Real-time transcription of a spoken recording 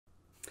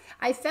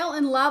I fell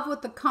in love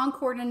with the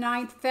Concord and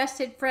 9th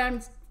Festive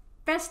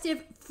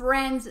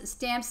Friends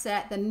stamp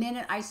set the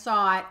minute I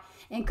saw it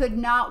and could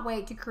not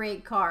wait to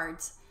create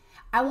cards.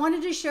 I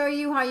wanted to show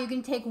you how you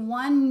can take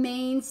one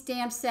main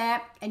stamp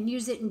set and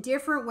use it in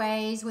different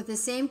ways with the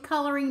same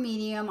coloring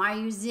medium. I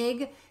use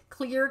Zig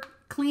Clear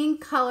Clean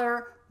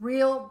Color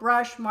Real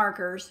Brush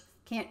Markers,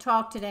 can't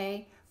talk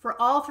today,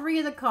 for all three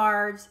of the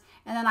cards,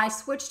 and then I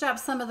switched up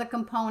some of the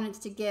components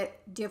to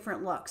get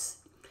different looks.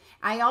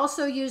 I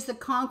also use the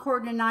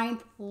Concord and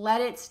 9th Let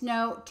It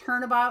Snow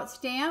Turnabout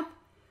stamp.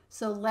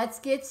 So let's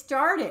get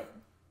started.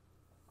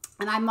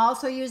 And I'm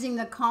also using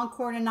the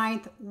Concord and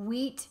 9th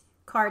Wheat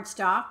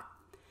cardstock.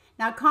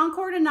 Now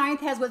Concord and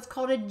 9th has what's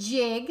called a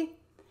jig.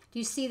 Do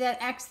you see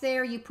that X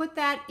there? You put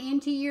that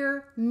into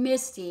your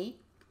MISTI,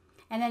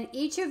 and then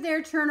each of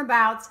their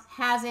turnabouts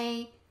has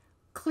a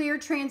clear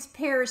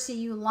transparency.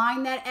 You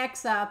line that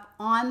X up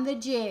on the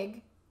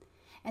jig,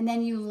 and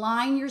then you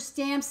line your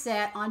stamp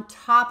set on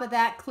top of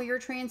that clear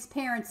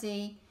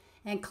transparency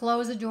and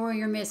close the door of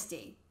your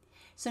MISTI.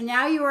 So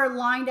now you are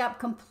lined up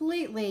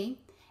completely,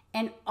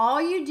 and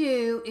all you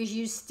do is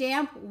you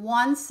stamp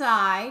one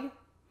side.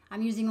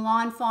 I'm using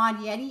Lawn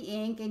Fawn Yeti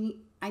ink, and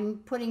I'm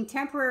putting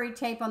temporary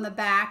tape on the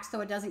back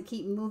so it doesn't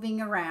keep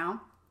moving around.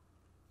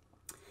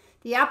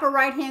 The upper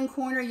right hand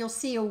corner, you'll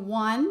see a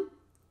 1.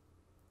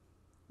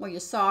 Well, you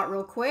saw it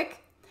real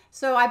quick.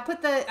 So I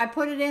put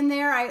it in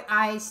there.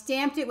 I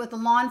stamped it with the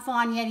Lawn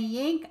Fawn Yeti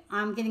ink.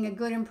 I'm getting a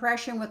good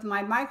impression with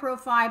my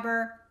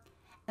microfiber,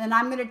 and then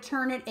I'm going to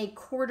turn it a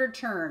quarter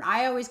turn.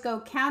 I always go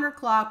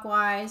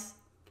counterclockwise.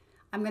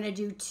 I'm going to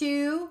do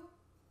 2,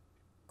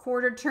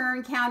 quarter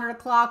turn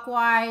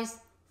counterclockwise,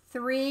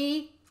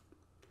 3,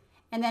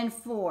 and then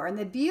 4. And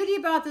the beauty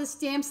about this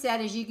stamp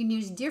set is you can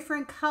use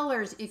different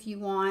colors if you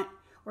want,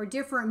 or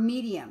different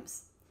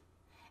mediums.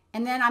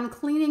 And then I'm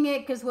cleaning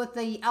it because with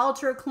the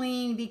Ultra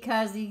Clean,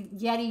 because the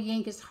Yeti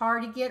ink is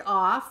hard to get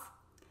off.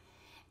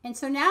 And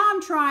so now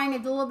I'm trying a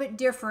little bit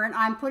different.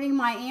 I'm putting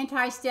my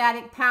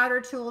anti-static powder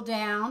tool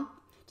down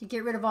to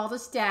get rid of all the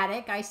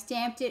static. I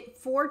stamped it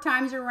 4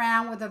 times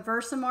around with a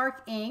Versamark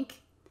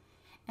ink.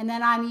 And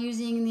then I'm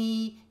using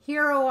the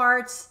Hero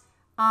Arts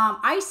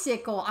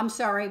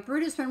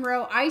Brutus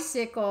Monroe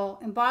Icicle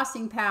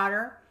embossing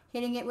powder,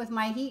 hitting it with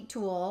my heat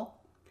tool.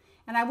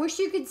 And I wish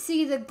you could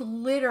see the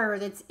glitter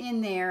that's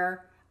in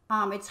there.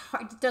 It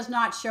does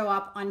not show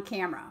up on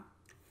camera.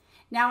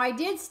 Now I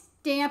did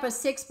stamp a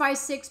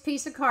 6x6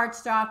 piece of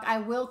cardstock. I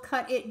will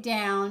cut it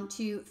down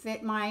to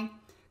fit my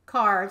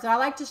cards. I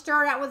like to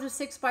start out with a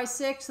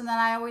 6x6, and then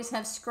I always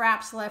have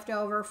scraps left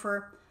over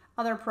for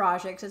other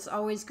projects. It's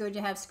always good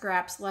to have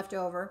scraps left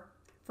over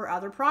for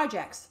other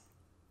projects.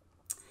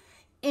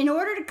 In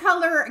order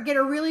to get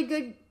a really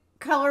good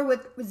color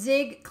with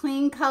Zig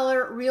Clean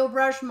Color Real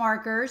Brush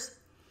Markers,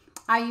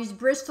 I use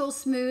Bristol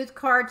Smooth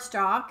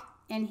cardstock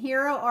and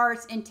Hero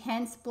Arts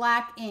Intense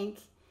Black ink,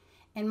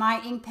 and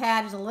my ink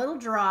pad is a little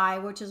dry,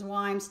 which is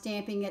why I'm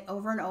stamping it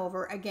over and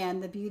over.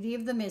 Again, the beauty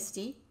of the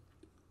MISTI.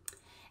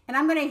 And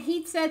I'm going to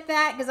heat set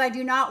that because I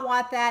do not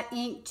want that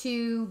ink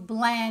to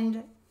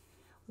blend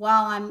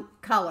while I'm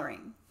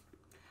coloring.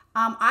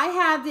 I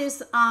have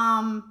this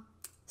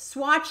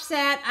swatch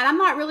set, and I'm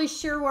not really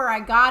sure where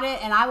I got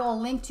it, and I will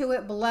link to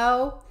it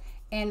below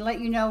and let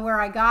you know where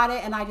I got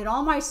it. And I did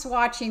all my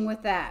swatching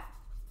with that.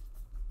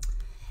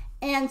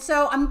 And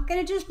so I'm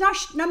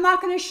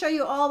not going to show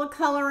you all the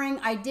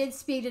coloring. I did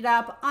speed it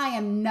up. I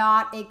am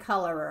not a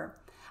colorer.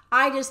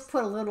 I just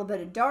put a little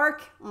bit of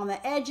dark on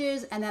the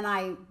edges, and then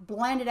I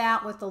blend it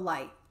out with the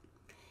light.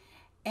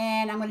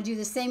 And I'm going to do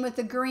the same with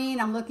the green.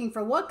 I'm looking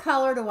for what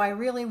color do I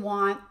really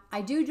want.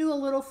 I do a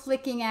little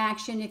flicking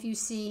action, if you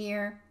see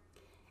here.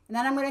 And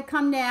then I'm going to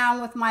come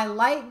down with my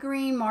light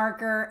green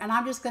marker, and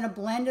I'm just going to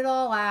blend it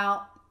all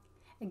out.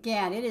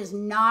 Again, it is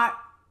not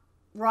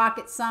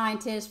rocket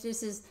scientist.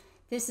 This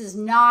is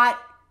not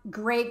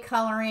great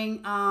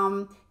coloring.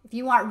 If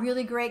you want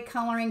really great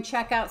coloring,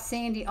 check out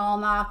Sandy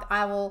Allnock.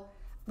 I will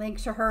link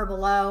to her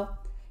below.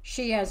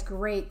 She has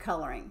great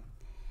coloring.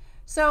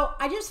 So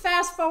I just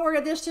fast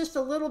forwarded this just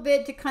a little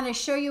bit to kind of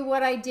show you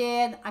what I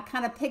did. I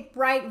kind of picked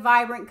bright,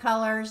 vibrant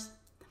colors.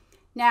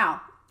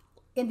 Now,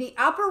 in the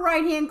upper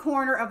right-hand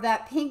corner of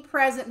that pink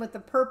present with the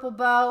purple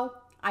bow,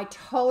 I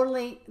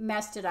totally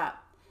messed it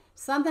up.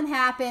 Something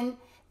happened.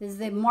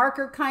 The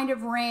marker kind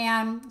of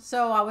ran,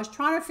 so I was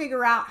trying to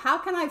figure out how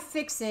can I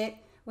fix it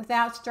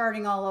without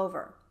starting all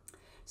over.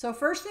 So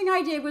first thing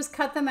I did was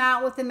cut them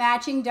out with the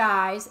matching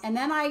dies, and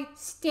then I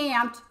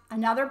stamped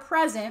another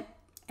present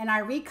and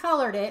I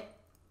recolored it.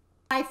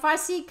 I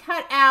fussy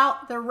cut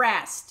out the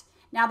rest.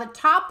 Now the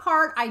top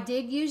part I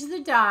did use the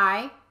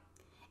die,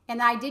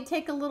 and I did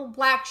take a little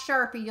black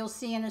Sharpie you'll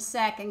see in a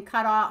sec and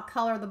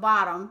color the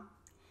bottom.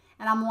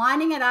 And I'm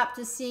lining it up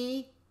to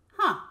see,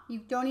 you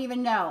don't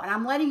even know. And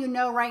I'm letting you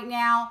know right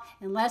now,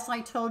 unless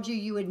I told you,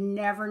 you would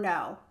never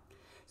know.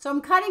 So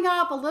I'm cutting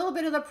up a little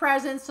bit of the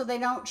presents so they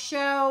don't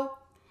show.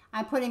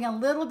 I'm putting a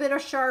little bit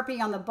of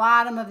Sharpie on the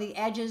bottom of the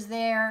edges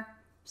there.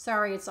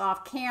 Sorry, it's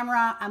off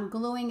camera. I'm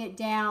gluing it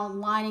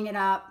down, lining it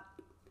up.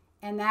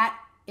 And that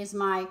is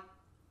my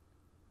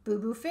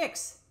boo-boo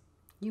fix.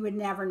 You would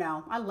never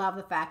know. I love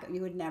the fact that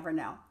you would never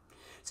know.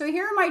 So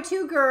here are my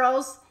two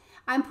girls.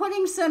 I'm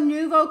putting some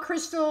Nuvo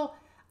crystal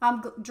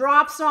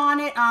drops on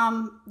it.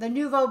 The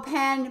Nuvo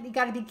pen, you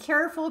got to be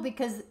careful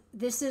because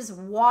this is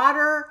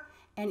water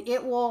and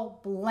it will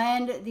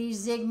blend these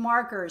zig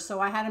markers. So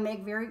I had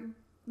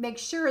to make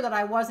sure that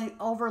I wasn't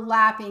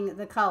overlapping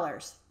the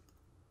colors.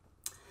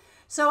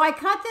 So I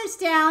cut this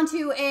down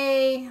to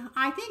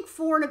I think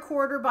 4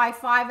 1/4 by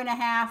 5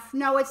 1/2.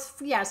 No,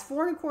 yes,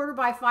 4 1/4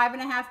 by 5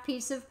 1/2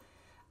 piece of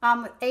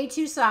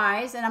A2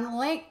 size. And I'm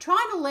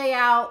trying to lay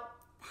out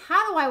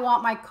how do I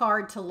want my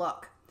card to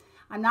look.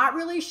 I'm not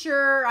really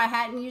sure. I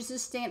hadn't used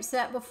this stamp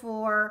set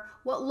before.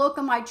 What look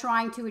am I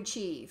trying to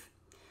achieve?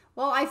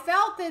 Well, I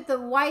felt that the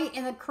white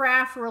and the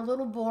craft were a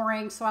little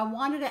boring, so I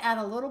wanted to add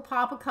a little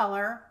pop of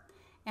color.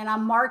 And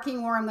I'm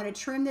marking where I'm going to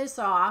trim this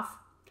off.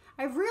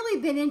 I've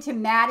really been into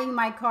matting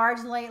my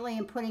cards lately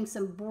and putting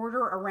some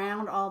border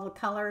around all the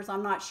colors.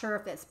 I'm not sure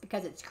if that's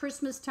because it's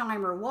Christmas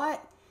time or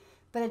what,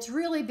 but it's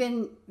really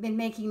been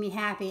making me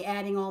happy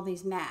adding all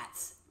these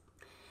mats.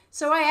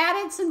 So I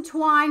added some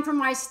twine from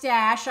my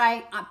stash.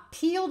 I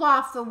peeled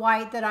off the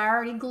white that I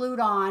already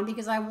glued on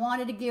because I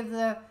wanted to give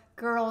the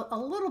girl a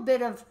little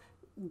bit of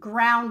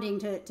grounding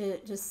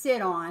to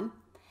sit on.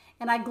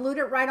 And I glued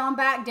it right on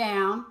back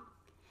down.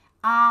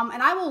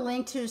 And I will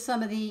link to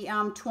some of the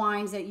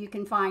twines that you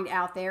can find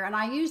out there. And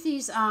I use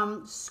these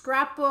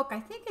scrapbook, I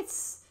think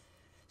it's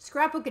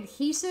scrapbook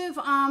adhesive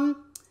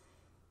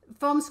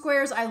foam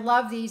squares. I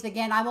love these.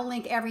 Again, I will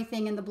link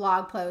everything in the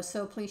blog post,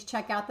 so please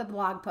check out the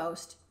blog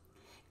post.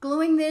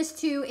 Gluing this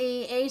to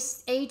a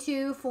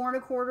A2 4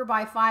 1/4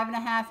 by 5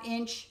 1/2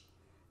 inch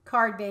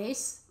card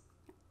base.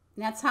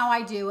 And that's how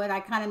I do it. I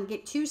kind of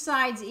get two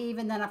sides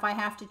even, then if I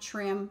have to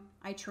trim,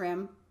 I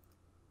trim.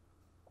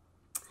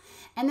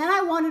 And then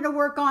I wanted to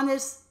work on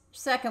this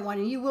second one,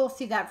 and you will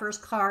see that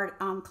first card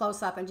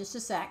close up in just a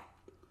sec.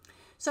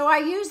 So I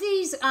use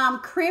these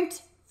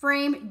crimped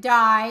frame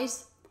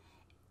dies,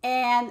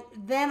 and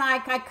then I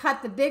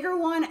cut the bigger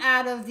one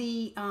out of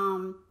the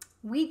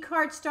wheat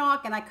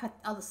cardstock, and I cut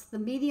the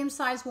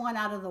medium-sized one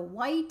out of the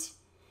white,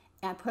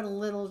 and I put a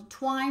little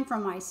twine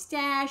from my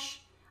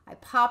stash. I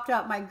popped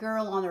up my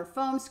girl on her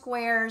foam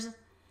squares,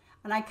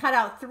 and I cut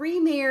out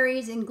 3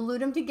 Marys and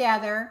glued them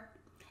together.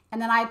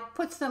 And then I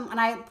put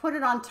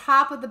it on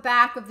top of the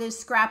back of this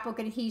scrapbook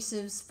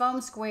adhesives foam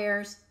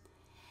squares.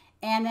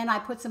 And then I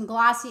put some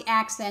glossy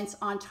accents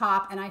on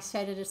top and I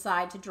set it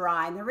aside to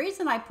dry. And the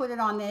reason I put it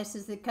on this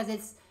is because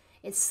it's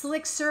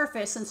slick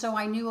surface, and so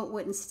I knew it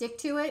wouldn't stick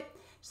to it.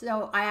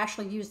 So I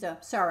actually used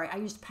I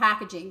used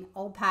packaging,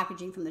 old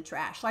packaging from the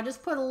trash. So I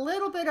just put a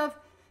little bit of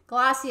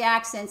glossy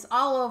accents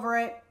all over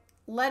it,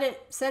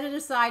 set it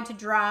aside to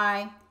dry.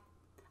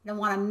 I don't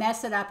want to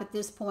mess it up at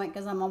this point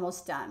because I'm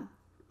almost done.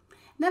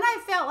 Then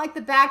I felt like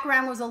the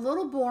background was a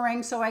little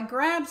boring, so I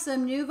grabbed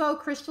some Nuvo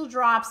crystal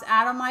drops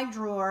out of my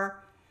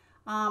drawer.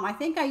 I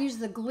think I used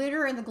the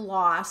glitter and the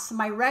gloss.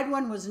 My red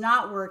one was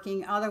not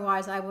working,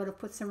 otherwise I would have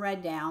put some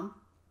red down.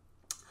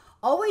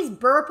 Always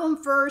burp them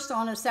first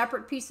on a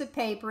separate piece of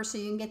paper so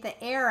you can get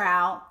the air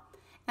out.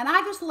 And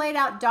I just laid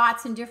out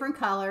dots in different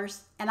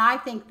colors, and I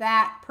think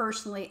that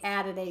personally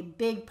added a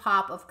big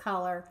pop of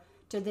color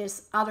to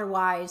this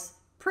otherwise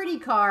pretty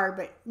card,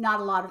 but not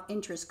a lot of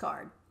interest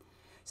card.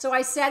 So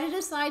I set it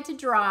aside to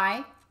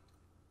dry,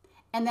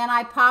 and then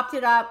I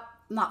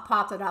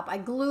I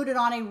glued it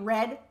on a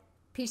red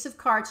piece of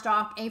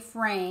cardstock, a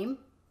frame.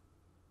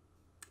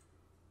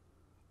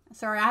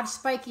 Sorry, I have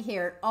spiky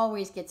hair. It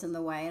always gets in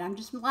the way. And I'm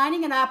just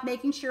lining it up,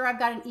 making sure I've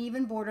got an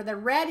even border. The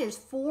red is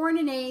 4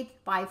 1/8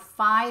 by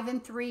 5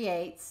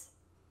 3/8.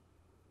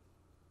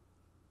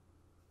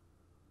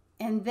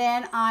 And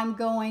then I'm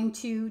going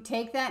to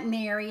take that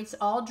Mary. It's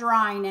all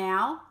dry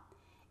now.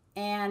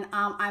 And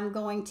I'm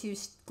going to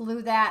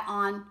glue that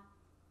on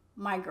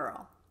my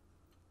girl.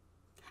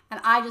 And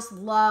I just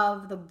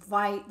love the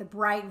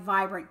bright,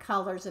 vibrant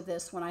colors of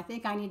this one. I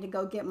think I need to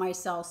go get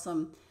myself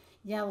some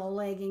yellow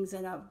leggings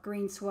and a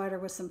green sweater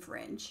with some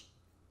fringe.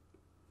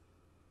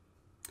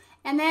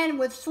 And then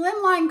with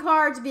slimline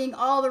cards being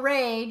all the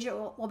rage,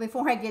 well,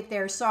 before I get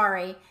there,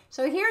 sorry.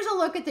 So here's a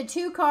look at the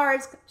two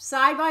cards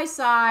side by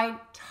side,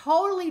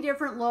 totally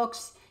different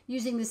looks,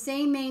 using the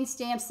same main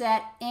stamp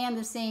set and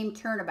the same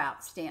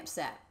Turnabout stamp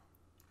set.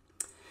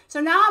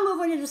 So now I'm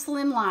moving into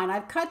slimline.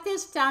 I've cut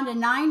this down to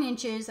 9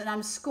 inches and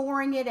I'm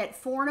scoring it at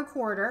 4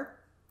 1/4.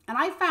 And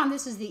I found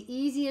this is the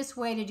easiest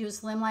way to do a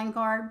slimline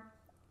card.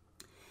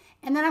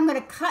 And then I'm going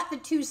to cut the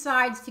two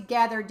sides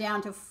together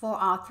down to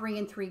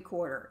 3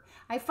 3/4.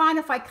 I find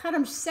if I cut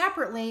them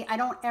separately, I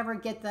don't ever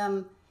get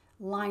them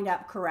lined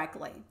up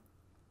correctly.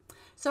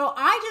 So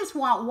I just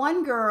want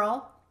one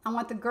girl. I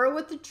want the girl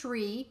with the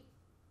tree.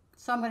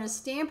 So I'm going to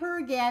stamp her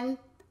again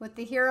with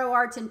the Hero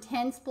Arts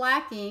Intense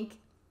black ink.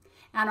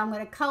 And I'm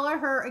going to color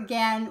her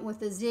again with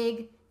the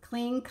Zig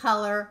Clean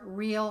Color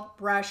Real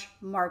Brush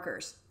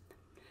markers.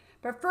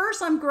 But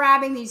first I'm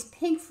grabbing these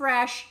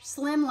PinkFresh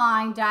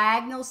Slimline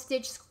diagonal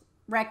stitch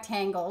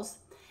rectangles.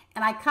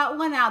 And I cut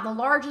one out, the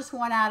largest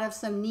one out of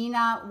some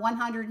Nina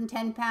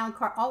 110-pound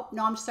card. Oh,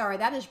 no, I'm sorry.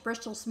 That is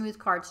Bristol Smooth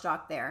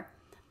cardstock there.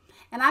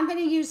 And I'm going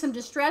to use some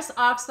Distress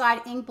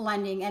Oxide ink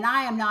blending. And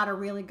I am not a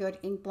really good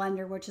ink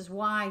blender, which is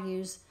why I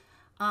use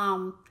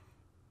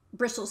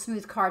Bristol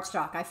Smooth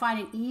cardstock. I find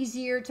it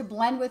easier to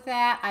blend with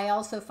that. I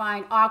also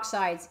find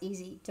Oxide's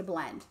easy to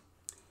blend.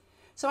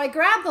 So I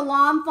grabbed the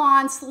Lawn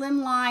Fawn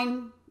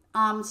Slimline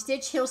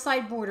Stitch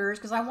Hillside Borders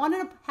because I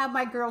wanted to have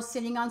my girls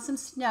sitting on some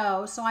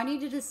snow. So I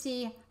needed to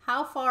see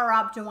how far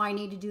up do I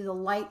need to do the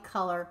light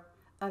color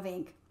of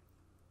ink.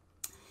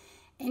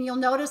 And you'll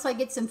notice I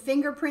get some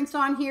fingerprints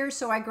on here.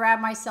 So I grab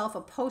myself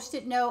a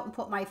Post-it note and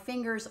put my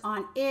fingers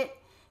on it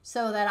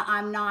so that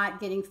I'm not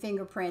getting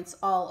fingerprints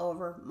all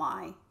over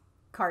my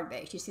card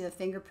base. You see the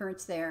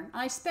fingerprints there. And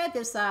I sped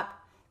this up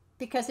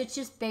because it's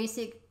just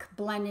basic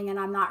blending and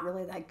I'm not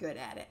really that good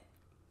at it.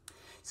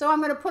 So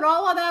I'm going to put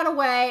all of that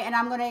away and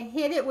I'm going to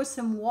hit it with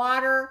some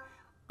water.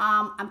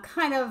 I'm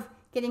kind of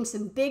getting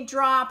some big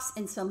drops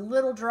and some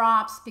little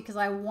drops because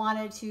I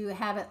wanted to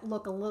have it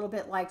look a little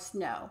bit like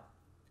snow.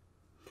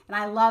 And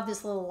I love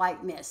this little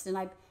light mist. And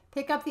I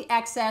pick up the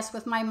excess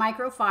with my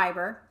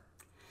microfiber.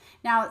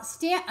 Now,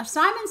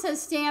 Simon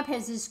Says Stamp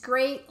has this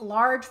great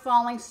large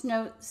falling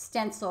snow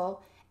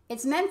stencil.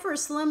 It's meant for a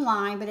slim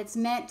line, but it's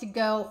meant to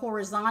go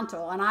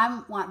horizontal. And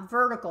I want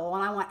vertical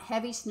and I want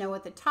heavy snow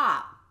at the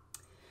top.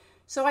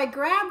 So I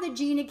grabbed the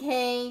Gina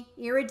K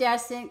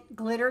Iridescent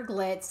Glitter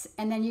Glitz,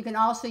 and then you can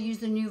also use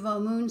the Nuvo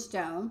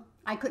Moonstone.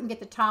 I couldn't get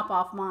the top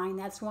off mine.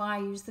 That's why I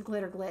used the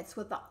Glitter Glitz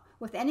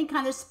with any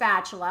kind of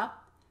spatula.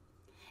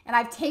 And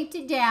I've taped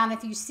it down,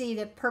 if you see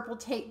the purple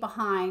tape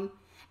behind,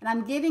 and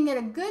I'm giving it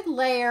a good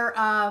layer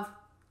of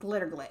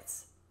Glitter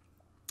Glitz.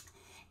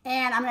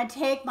 And I'm going to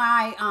take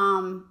my,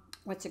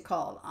 what's it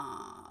called?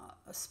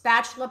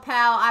 Spatula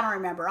Pal. I don't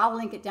remember. I'll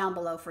link it down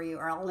below for you,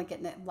 or I'll link it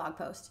in the blog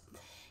post.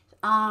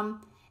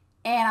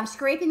 And I'm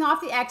scraping off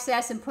the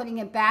excess and putting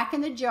it back in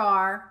the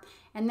jar.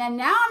 And then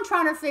now I'm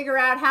trying to figure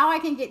out how I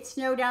can get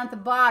snow down at the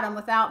bottom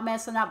without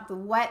messing up the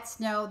wet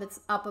snow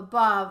that's up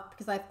above,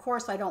 because of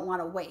course I don't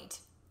want to wait.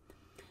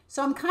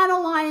 So I'm kind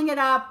of lining it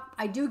up.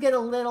 I do get a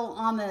little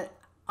on the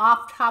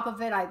off top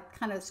of it. I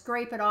kind of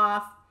scrape it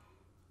off,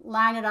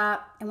 line it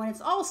up. And when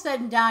it's all said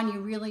and done, you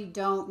really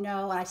don't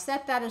know. And I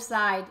set that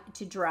aside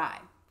to dry.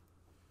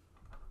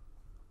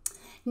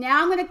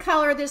 Now I'm going to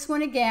color this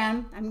one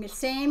again. I'm the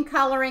same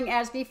coloring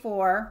as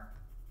before.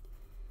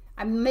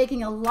 I'm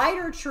making a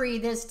lighter tree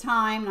this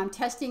time, and I'm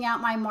testing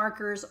out my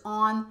markers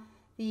on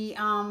the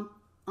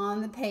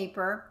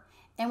paper.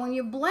 And when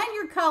you blend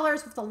your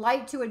colors with the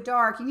light to a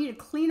dark, you need to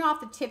clean off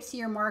the tips of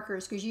your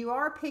markers because you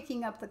are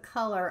picking up the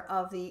color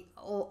of the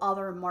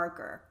other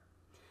marker.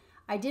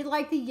 I did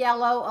like the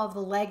yellow of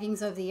the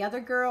leggings of the other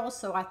girl,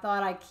 so I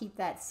thought I'd keep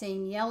that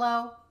same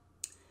yellow.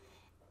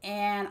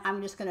 And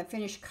I'm just going to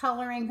finish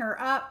coloring her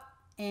up.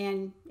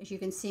 And as you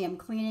can see, I'm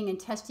cleaning and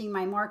testing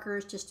my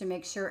markers just to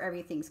make sure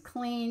everything's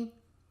clean.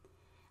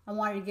 I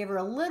wanted to give her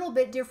a little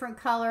bit different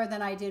color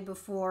than I did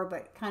before,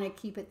 but kind of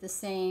keep it the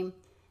same.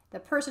 The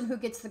person who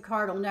gets the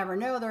card will never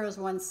know there is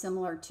one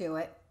similar to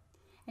it.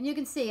 And you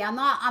can see I'm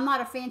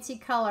not a fancy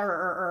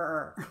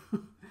colorer.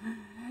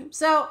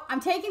 So I'm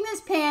taking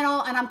this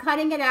panel and I'm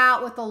cutting it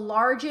out with the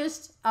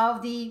largest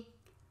of the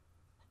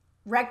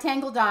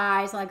rectangle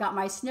dies. I got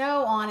my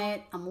snow on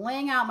it. I'm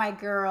laying out my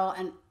girl,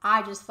 and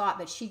I just thought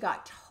that she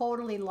got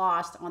totally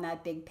lost on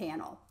that big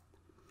panel.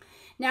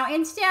 Now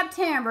in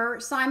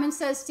Stamptember, Simon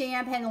Says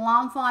Stamp and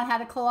Lawn Fawn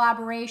had a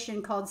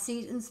collaboration called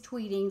Seasons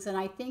Tweetings, and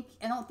I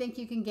don't think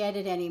you can get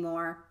it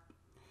anymore.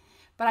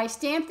 But I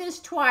stamped this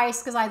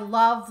twice because I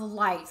love the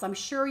lights. I'm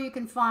sure you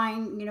can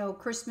find, you know,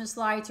 Christmas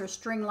lights or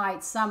string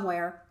lights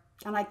somewhere.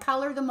 And I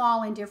colored them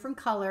all in different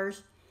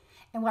colors.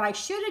 And what I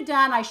should have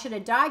done, I should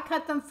have die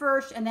cut them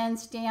first and then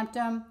stamped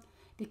them,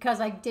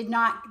 because I did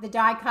not, the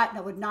die cut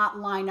that would not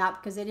line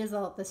up because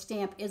the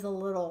stamp is a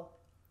little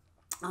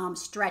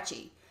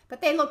stretchy. But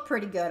they look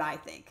pretty good, I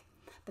think.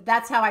 But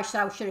that's how I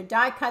should have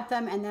die cut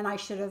them, and then I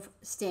should have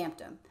stamped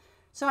them.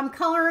 So I'm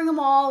coloring them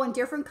all in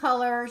different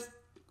colors,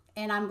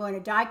 and I'm going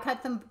to die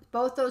cut them,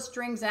 both those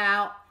strings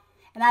out.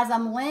 And as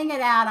I'm laying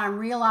it out, I'm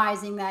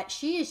realizing that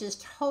she is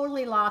just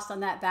totally lost on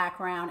that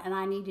background, and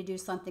I need to do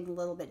something a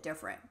little bit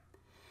different.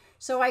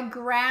 So I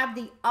grabbed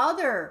the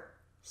other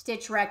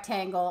stitch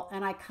rectangle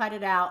and I cut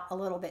it out a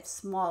little bit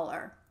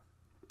smaller.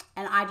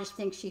 And I just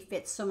think she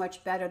fits so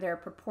much better there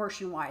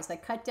proportion-wise. I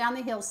cut down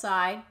the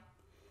hillside.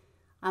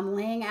 I'm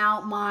laying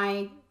out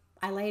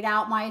I laid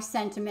out my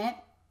sentiment.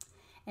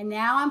 And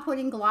now I'm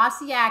putting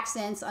glossy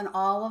accents on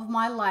all of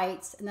my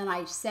lights, and then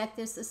I set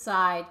this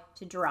aside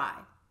to dry.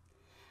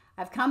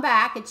 I've come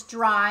back, it's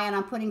dry, and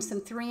I'm putting some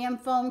 3M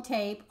foam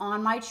tape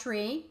on my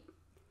tree,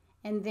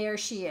 and there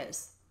she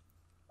is.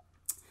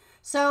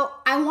 So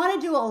I want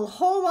to do a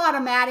whole lot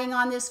of matting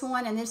on this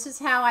one, and this is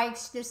how I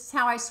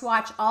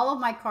swatch all of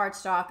my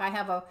cardstock. I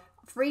have a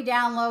free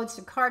downloads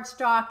to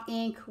cardstock,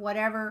 ink,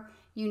 whatever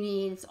you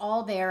need. It's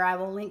all there. I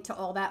will link to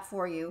all that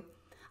for you.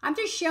 I'm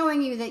just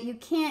showing you that you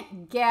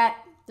can't get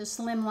the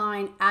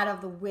slimline out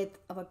of the width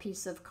of a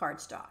piece of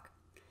cardstock.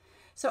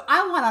 So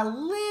I want a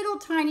little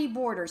tiny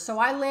border. So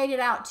I laid it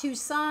out 2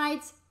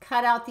 sides,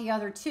 cut out the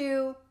other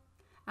 2.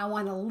 I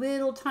want a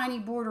little tiny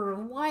border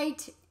of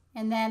white,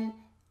 and then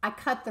I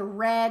cut the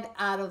red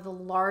out of the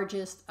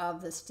largest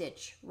of the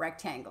stitch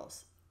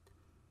rectangles.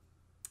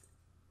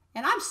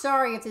 And I'm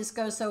sorry if this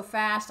goes so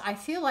fast. I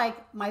feel like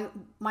my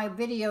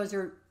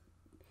videos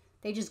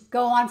they just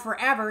go on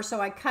forever,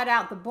 so I cut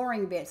out the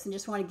boring bits and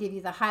just want to give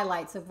you the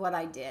highlights of what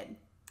I did.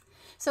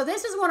 So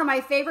this is one of my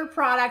favorite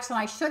products, and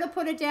I should have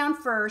put it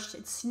down first.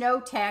 It's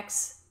Snow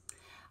Tex.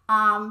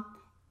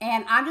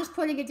 And I'm just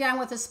putting it down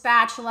with a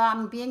spatula.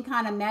 I'm being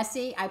kind of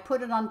messy. I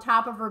put it on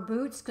top of her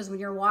boots because when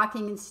you're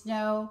walking in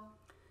snow,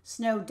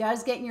 snow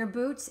does get in your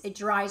boots. It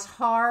dries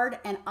hard,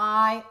 and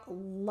I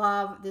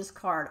love this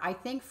card. I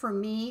think for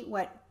me,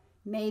 what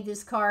made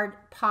this card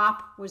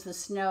pop was the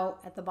snow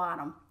at the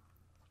bottom.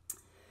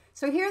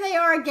 So here they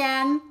are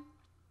again,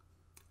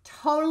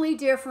 totally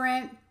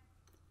different,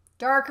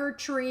 darker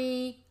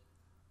tree,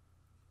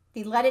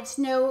 the Let It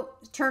Snow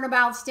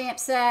Turnabout stamp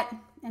set.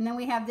 And then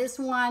we have this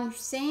one,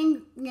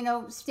 same, you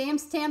know, stamp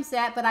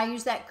set, but I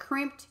use that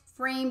crimped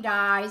frame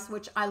dies,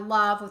 which I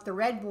love with the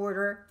red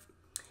border.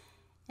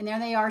 And there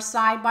they are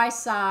side by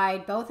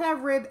side. Both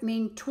have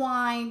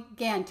twine.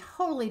 Again,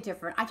 totally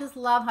different. I just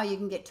love how you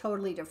can get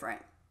totally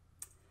different.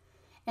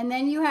 And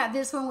then you have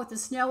this one with the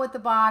snow at the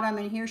bottom,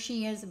 and here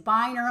she is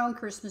buying her own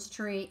Christmas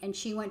tree, and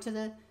she went to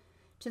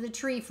the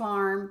tree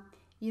farm.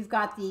 You've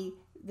got the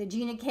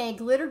Gina K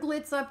glitter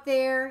glitz up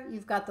there.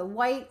 You've got the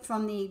white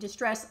from the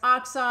Distress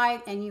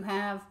Oxide, and you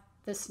have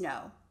the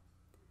snow.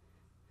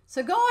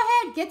 So go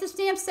ahead, get the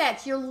stamp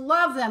sets. You'll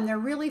love them. They're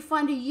really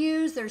fun to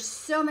use. There's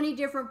so many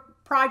different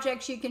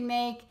projects you can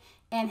make,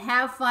 and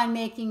have fun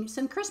making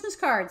some Christmas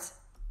cards.